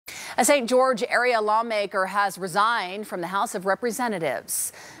A St. George area lawmaker has resigned from the House of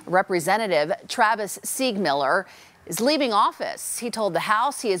Representatives. Representative Travis Siegmiller is leaving office. He told the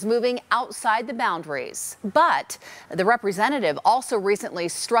House he is moving outside the boundaries. But the representative also recently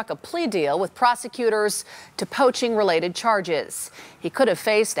struck a plea deal with prosecutors to poaching-related charges. He could have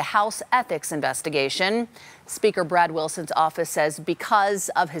faced a House ethics investigation. Speaker Brad Wilson's office says because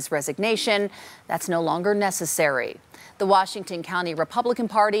of his resignation, that's no longer necessary. The Washington County Republican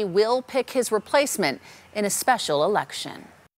Party will pick his replacement in a special election.